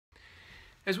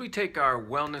As we take our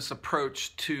wellness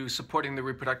approach to supporting the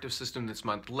reproductive system this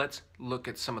month, let's look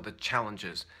at some of the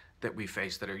challenges that we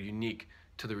face that are unique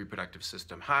to the reproductive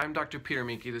system. Hi, I'm Dr. Peter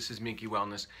Minke. This is Minke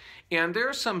Wellness. And there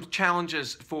are some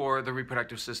challenges for the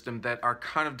reproductive system that are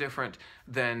kind of different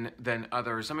than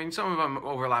others. I mean, some of them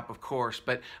overlap, of course,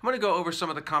 but I'm going to go over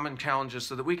some of the common challenges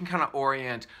so that we can kind of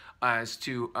orient as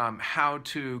to how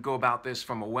to go about this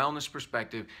from a wellness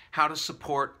perspective, how to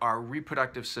support our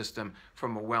reproductive system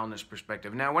from a wellness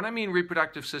perspective. Now, when I mean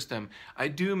reproductive system, I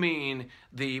do mean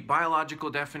the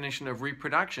biological definition of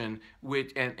reproduction,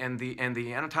 and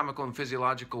the anatomical and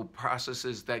physiological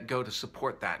processes that go to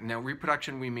support that. Now,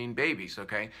 reproduction, we mean babies,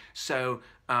 okay? So,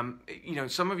 you know,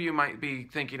 some of you might be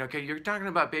thinking, okay, you're talking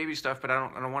about baby stuff, but I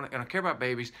don't care about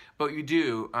babies. But you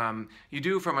do. You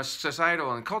do from a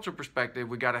societal and cultural perspective.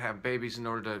 We got to have babies in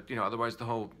order to, you know, otherwise the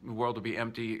whole world will be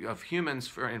empty of humans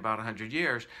for in about 100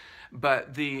 years.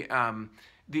 But the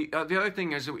other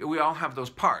thing is that we all have those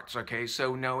parts, okay?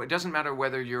 So no, it doesn't matter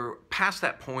whether you're past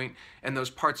that point and those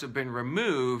parts have been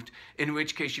removed, in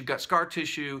which case you've got scar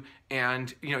tissue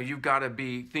and, you know, you've got to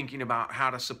be thinking about how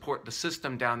to support the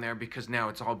system down there because now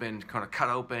it's all been kind of cut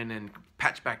open and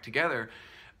patched back together.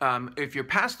 If you're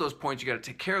past those points, you got to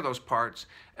take care of those parts.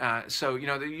 So, you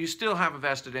know, you still have a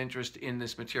vested interest in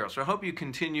this material. So I hope you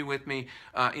continue with me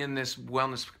in this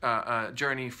wellness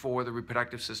journey for the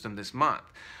reproductive system this month.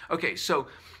 Okay, so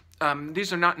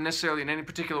these are not necessarily in any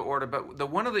particular order, but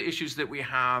one of the issues that we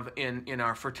have in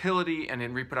our fertility and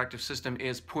in reproductive system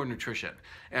is poor nutrition.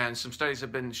 And some studies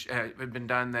have been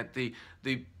done that the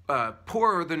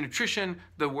poorer the nutrition,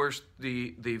 the worse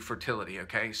the fertility,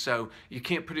 okay? So you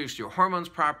can't produce your hormones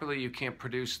properly, you can't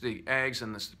produce the eggs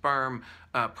and the sperm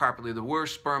properly. The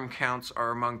worst sperm counts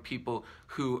are among people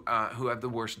who have the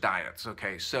worst diets,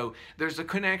 okay? So there's a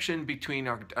connection between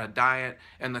our diet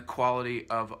and the quality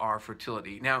of our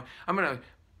fertility. Now, I'm going to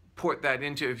put that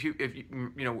into if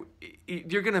you know,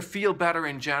 you're going to feel better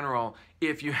in general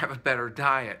if you have a better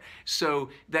diet. So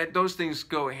that those things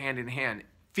go hand in hand.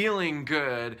 Feeling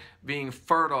good, being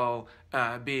fertile,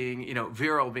 being, you know,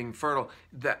 virile, being fertile,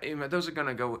 that, you know, those are going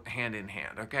to go hand in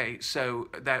hand, okay? So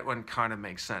that one kind of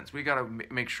makes sense. We got to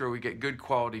make sure we get good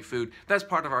quality food. That's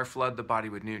part of our flood the body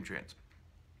with nutrients.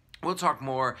 We'll talk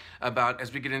more about,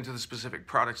 as we get into the specific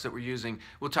products that we're using,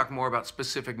 we'll talk more about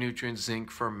specific nutrients, zinc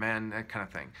for men, that kind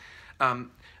of thing.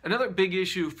 Another big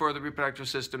issue for the reproductive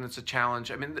system that's a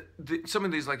challenge, I mean, some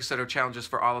of these, like I said, are challenges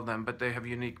for all of them, but they have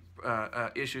unique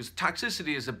issues.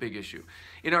 Toxicity is a big issue.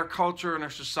 In our culture, in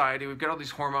our society, we've got all these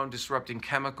hormone-disrupting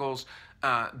chemicals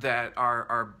that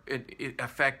are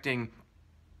affecting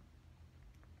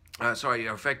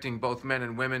affecting both men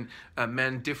and women,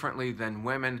 men differently than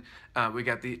women. We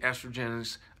got the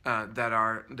estrogens that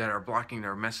are blocking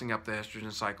or messing up the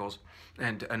estrogen cycles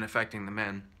and affecting the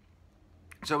men.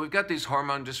 So we've got these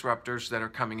hormone disruptors that are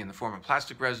coming in the form of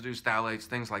plastic residues, phthalates,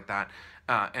 things like that.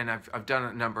 And I've done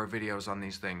a number of videos on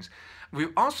these things.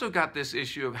 We've also got this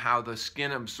issue of how the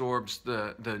skin absorbs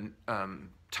the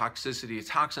toxicity.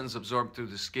 Toxins absorbed through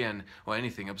the skin, or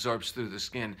anything absorbs through the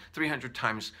skin, 300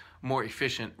 times more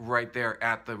efficient right there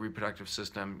at the reproductive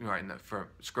system, right in the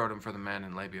scrotum for the men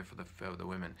and labia for the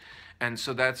women. And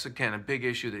so that's, again, a big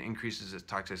issue that increases its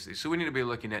toxicity. So we need to be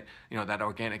looking at, you know, that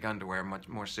organic underwear much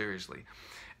more seriously.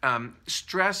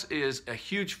 Stress is a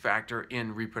huge factor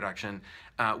in reproduction.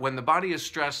 When the body is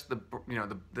stressed,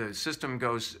 the system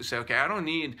goes, say, okay, I don't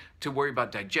need to worry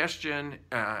about digestion.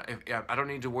 I don't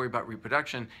need to worry about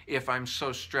reproduction if I'm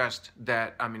so stressed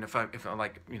that, I mean, if I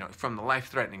like, you know, from the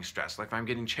life-threatening stress, like if I'm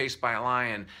getting chased by a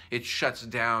lion, it shuts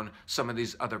down some of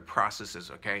these other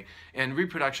processes, okay? And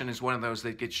reproduction is one of those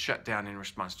that gets shut down in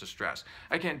response to stress.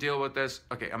 I can't deal with this.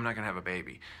 Okay, I'm not going to have a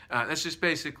baby. That's just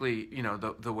basically, you know,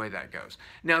 the way that goes.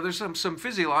 Now, there's some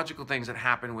physiological things that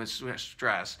happen with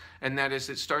stress, and that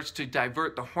is it starts to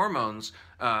divert the hormones.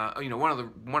 You know, one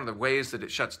of the ways that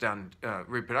it shuts down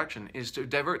reproduction is to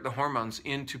divert the hormones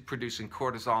into producing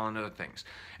cortisol and other things.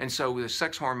 And so with the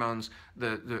sex hormones,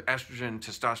 the estrogen,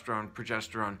 testosterone,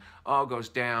 progesterone, all goes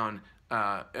down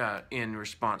in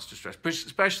response to stress,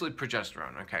 especially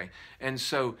progesterone, okay? And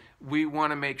so we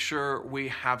want to make sure we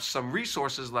have some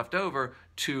resources left over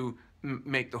to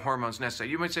make the hormones necessary.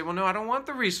 You might say, well, no, I don't want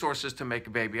the resources to make a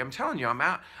baby. I'm telling you,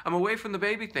 I'm away from the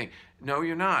baby thing. No,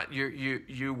 you're not.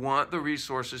 You want the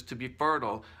resources to be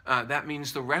fertile. That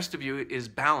means the rest of you is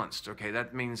balanced, okay?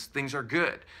 That means things are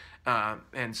good.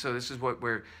 And so this is what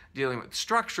we're dealing with.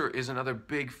 Structure is another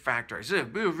big factor. It's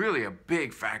really a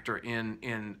big factor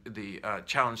in the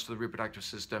challenge to the reproductive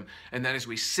system, and that is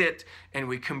we sit and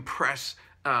we compress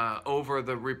over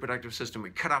the reproductive system.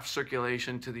 We cut off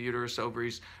circulation to the uterus,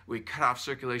 ovaries. We cut off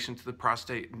circulation to the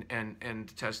prostate and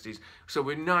the testes. So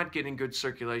we're not getting good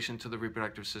circulation to the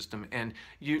reproductive system. And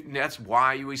that's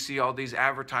why we see all these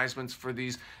advertisements for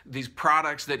these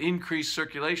products that increase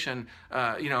circulation,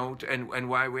 and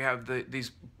why we have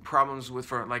these problems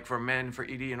for men, for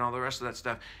ED and all the rest of that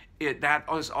stuff. That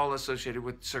is all associated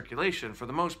with circulation for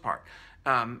the most part.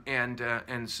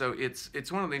 And so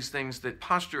it's one of these things that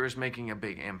posture is making a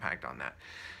big impact on that.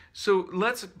 So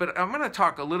but I'm going to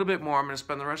talk a little bit more. I'm going to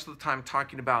spend the rest of the time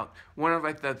talking about one of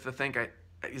the thing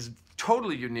is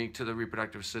totally unique to the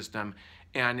reproductive system,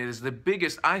 and it is the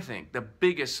biggest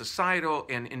societal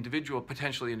and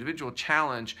potentially individual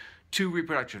challenge to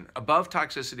reproduction, above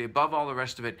toxicity, above all the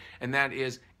rest of it, and that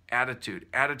is attitude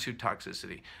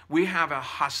toxicity. We have a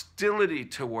hostility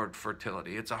toward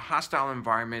fertility. It's a hostile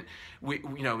environment.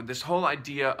 This whole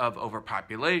idea of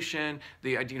overpopulation,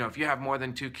 the idea, if you have more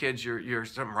than 2 kids, you're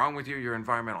something wrong with you, you're an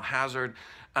environmental hazard.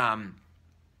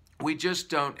 We just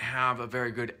don't have a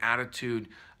very good attitude,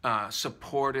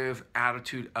 supportive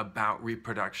attitude about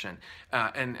reproduction.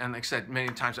 And like I said many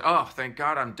times, oh, thank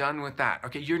God I'm done with that.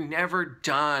 Okay, you're never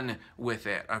done with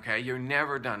it. Okay, you're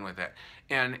never done with it.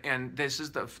 And this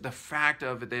is the fact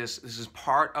of this. This is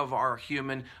part of our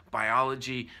human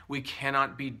biology. We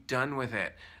cannot be done with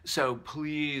it. So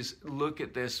please look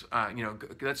at this.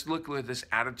 Let's look at this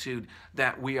attitude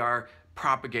that we are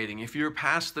propagating. If you're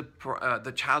past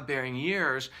the childbearing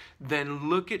years, then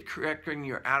look at correcting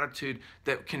your attitude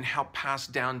that can help pass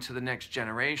down to the next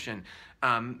generation.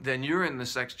 Then you're in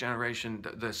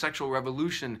the the sexual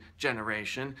revolution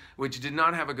generation, which did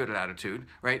not have a good attitude,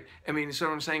 right? I mean, so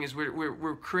what I'm saying is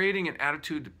we're creating an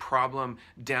attitude problem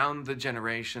down the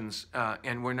generations,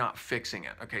 and we're not fixing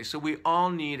it. Okay, so we all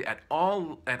need at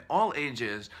all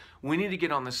ages, we need to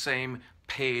get on the same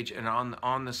page and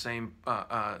on the same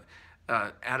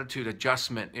attitude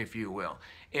adjustment, if you will.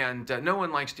 And no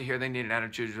one likes to hear they need an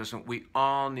attitude adjustment. We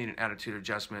all need an attitude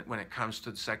adjustment when it comes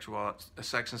to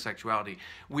sex and sexuality.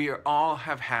 We all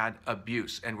have had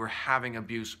abuse, and we're having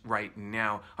abuse right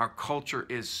now. Our culture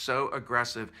is so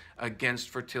aggressive against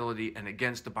fertility and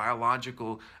against the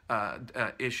biological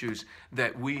issues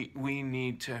that we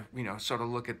need to sort of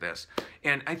look at this.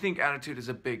 And I think attitude is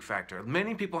a big factor.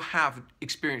 Many people have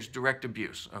experienced direct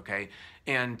abuse, okay?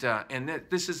 And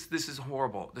this is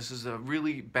horrible. This is a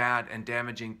really bad and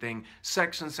damaging thing.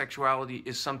 Sex and sexuality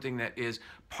is something that is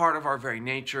part of our very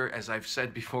nature. As I've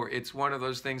said before, it's one of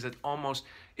those things that almost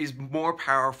is more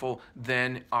powerful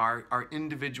than our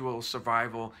individual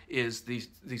survival is the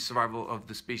survival of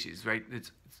the species, right?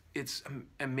 It's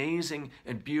amazing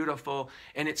and beautiful,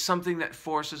 and it's something that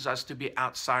forces us to be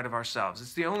outside of ourselves.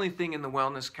 It's the only thing in the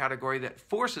wellness category that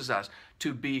forces us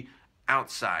to be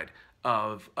outside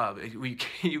of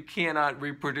you cannot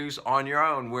reproduce on your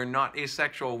own. We're not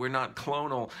asexual. We're not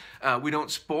clonal. We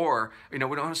don't spore. We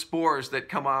don't have spores that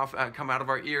come out of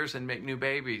our ears and make new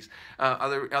babies.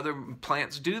 Other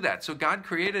plants do that. So God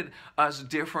created us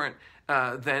different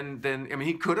than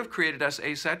He could have created us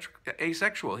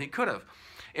asexual. He could have,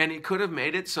 and He could have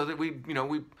made it so that we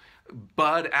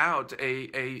bud out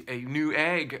a new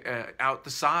egg out the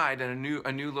side and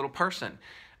a new little person.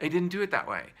 He didn't do it that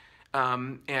way.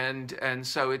 And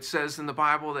so it says in the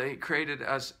Bible that He created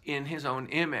us in His own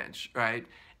image, right?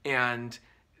 And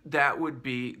that would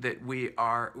be that we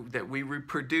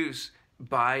reproduce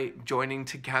by joining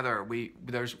together.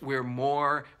 We're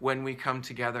more when we come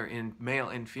together in male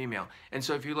and female. And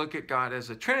so if you look at God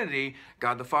as a Trinity,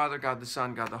 God the Father, God the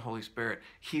Son, God the Holy Spirit,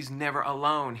 He's never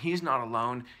alone. He's not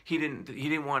alone. He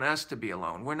didn't want us to be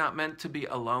alone. We're not meant to be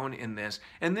alone in this.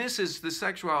 And this is the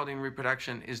sexuality and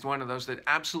reproduction is one of those that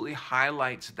absolutely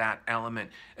highlights that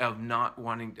element of not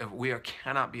wanting,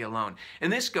 cannot be alone.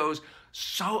 And this goes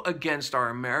so against our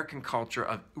American culture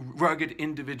of rugged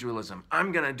individualism.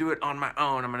 I'm going to do it on my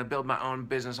own. I'm going to build my own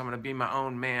business. I'm going to be my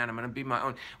own man. I'm going to be my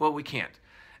own. Well, we can't.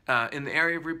 In the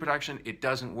area of reproduction, it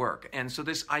doesn't work. And so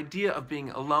this idea of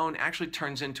being alone actually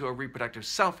turns into a reproductive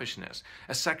selfishness,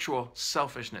 a sexual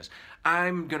selfishness.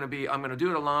 I'm going to do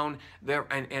it alone.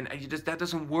 That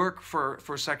doesn't work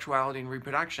for sexuality and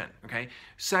reproduction, okay?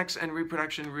 Sex and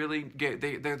reproduction really,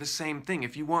 they're the same thing.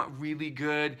 If you want really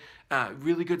good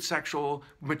sexual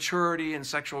maturity and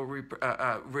sexual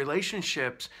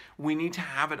relationships, we need to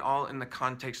have it all in the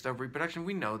context of reproduction.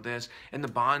 We know this. And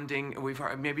the bonding,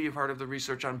 maybe you've heard of the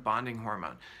research on bonding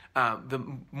hormone. The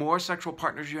more sexual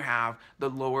partners you have, the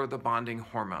lower the bonding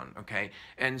hormone, okay?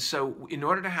 And so in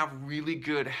order to have really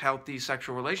good, healthy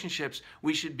sexual relationships,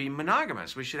 we should be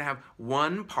monogamous. We should have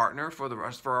one partner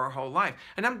for our whole life.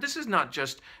 And this is not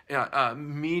just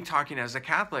me talking as a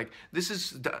Catholic. This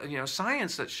is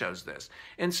science that shows this.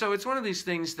 And so it's one of these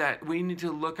things that we need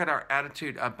to look at our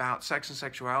attitude about sex and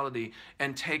sexuality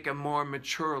and take a more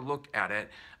mature look at it.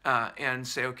 And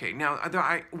say, okay, now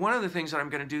one of the things that I'm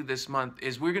going to do this month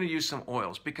is we're going to use some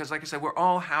oils because, like I said, we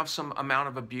all have some amount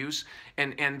of abuse,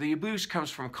 and the abuse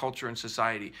comes from culture and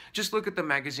society. Just look at the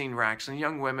magazine racks, and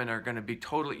young women are going to be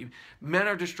men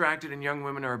are distracted and young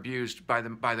women are abused by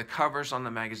the covers on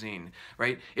the magazine,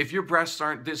 right? If your breasts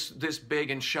aren't this big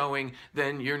and showing,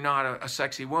 then you're not a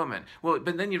sexy woman. Well,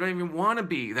 but then you don't even want to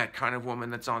be that kind of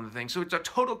woman that's on the thing. So it's a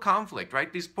total conflict,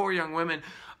 right? These poor young women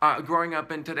growing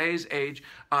up in today's age,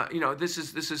 this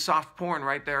is soft porn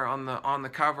right there on the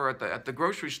cover at the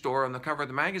grocery store, on the cover of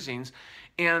the magazines.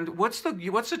 And what's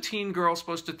a teen girl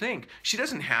supposed to think? She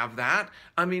doesn't have that.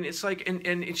 I mean, it's like,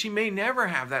 and she may never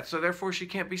have that, so therefore she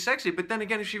can't be sexy. But then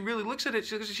again, if she really looks at it,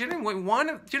 she didn't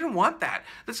want that.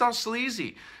 That's all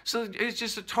sleazy. So it's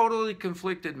just a totally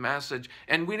conflicted message,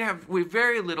 and we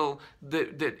very little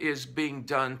that is being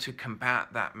done to combat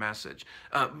that message.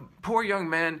 Poor young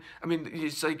men. I mean,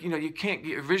 it's like, you can't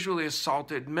get visually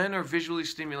assaulted. Men are visually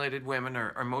stimulated. Women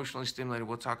are emotionally stimulated.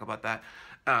 We'll talk about that.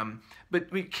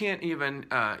 But we can't even,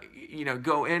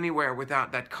 go anywhere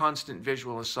without that constant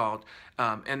visual assault.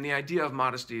 And the idea of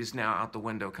modesty is now out the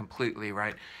window completely,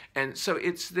 right? And so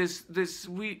it's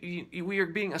we are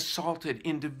being assaulted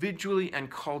individually and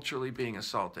culturally being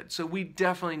assaulted. So we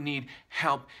definitely need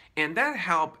help, and that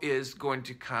help is going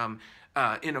to come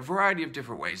in a variety of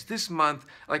different ways. This month,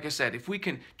 like I said, if we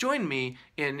can join me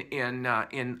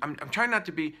I'm trying not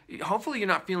to be, hopefully you're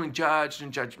not feeling judged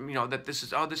and that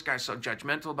this guy's so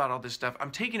judgmental about all this stuff.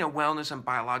 I'm taking a wellness and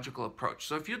biological approach.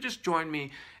 So if you'll just join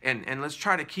me and let's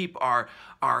try to keep our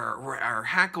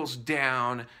hackles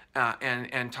down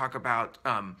and talk about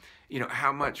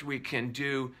how much we can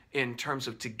do in terms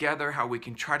of together, how we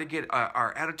can try to get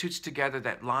our attitudes together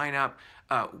that line up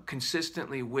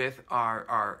consistently with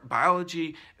our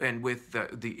biology and with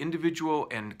the individual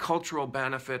and cultural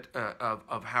benefit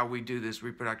of how we do this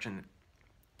reproduction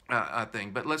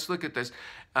thing. But let's look at this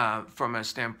from a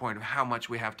standpoint of how much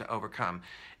we have to overcome.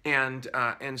 And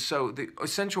so the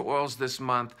essential oils this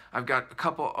month, I've got a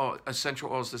couple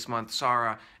essential oils this month,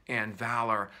 Sarah and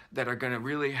Valor, that are going to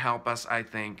really help us, I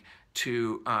think,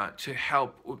 to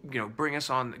help bring us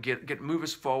on, move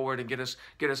us forward and get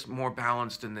us more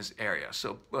balanced in this area.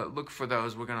 So look for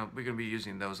those. We're gonna be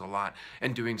using those a lot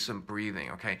and doing some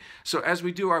breathing. Okay. So as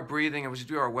we do our breathing, as we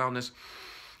do our wellness,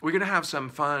 we're gonna have some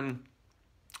fun.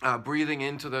 Breathing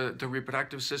into the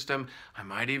reproductive system. I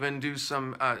might even do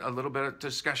a little bit of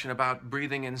discussion about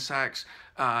breathing in sex.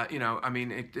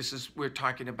 We're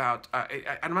talking about,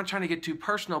 I'm not trying to get too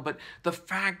personal, but the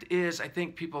fact is, I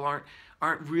think people aren't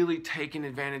really taking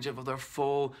advantage of the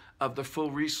full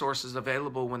resources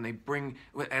available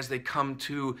as they come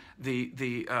to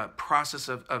the process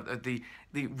of the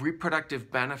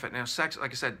reproductive benefit. Now, sex,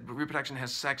 like I said, reproduction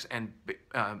has sex and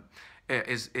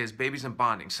is babies and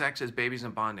bonding. Sex is babies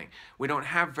and bonding. We don't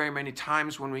have very many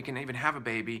times when we can even have a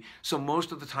baby, so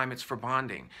most of the time it's for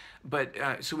bonding. But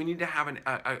so we need to have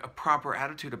a proper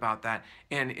attitude about that,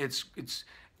 and it's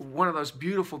one of those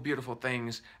beautiful, beautiful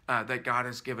things that God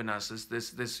has given us is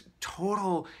this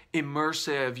total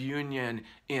immersive union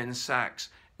in sex,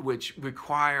 which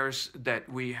requires that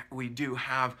we do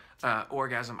have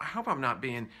orgasm. I hope I'm not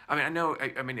being.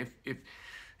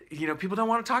 If people don't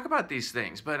want to talk about these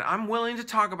things, but I'm willing to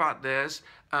talk about this.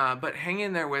 But hang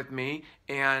in there with me,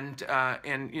 and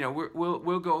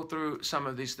we'll go through some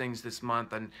of these things this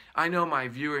month. And I know my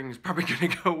viewing is probably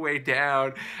going to go way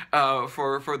down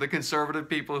for the conservative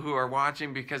people who are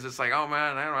watching, because it's like, oh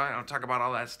man, I don't talk about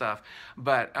all that stuff.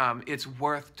 But it's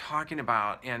worth talking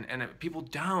about, and people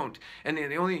don't. And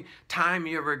the only time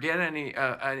you ever get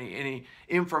any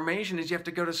information is you have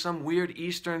to go to some weird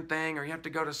Eastern thing, or you have to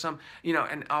go to some,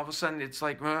 and all of a sudden it's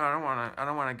like, well, I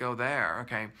don't want to go there.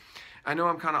 Okay. I know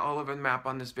I'm kind of all over the map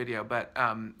on this video, but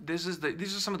these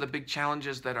are some of the big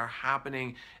challenges that are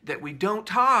happening that we don't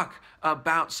talk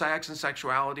about. Sex and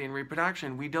sexuality and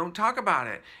reproduction. We don't talk about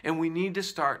it, and we need to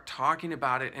start talking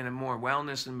about it in a more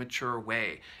wellness and mature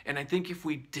way. And I think if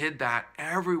we did that,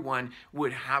 everyone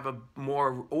would have a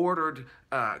more ordered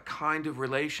kind of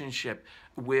relationship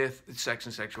with sex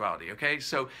and sexuality. Okay,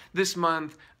 so this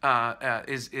month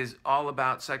is all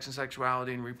about sex and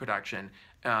sexuality and reproduction.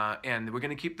 And we're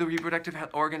going to keep the reproductive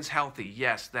organs healthy.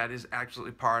 Yes, that is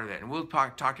absolutely part of it. And we'll be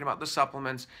talking about the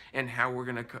supplements and how we're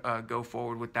going to go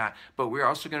forward with that. But we're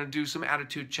also going to do some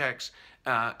attitude checks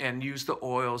and use the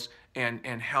oils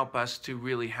and help us to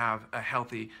really have a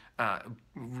healthy,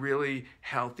 really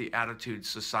healthy attitude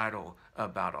societal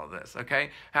about all this.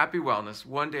 Okay? Happy wellness,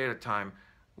 one day at a time.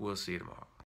 We'll see you tomorrow.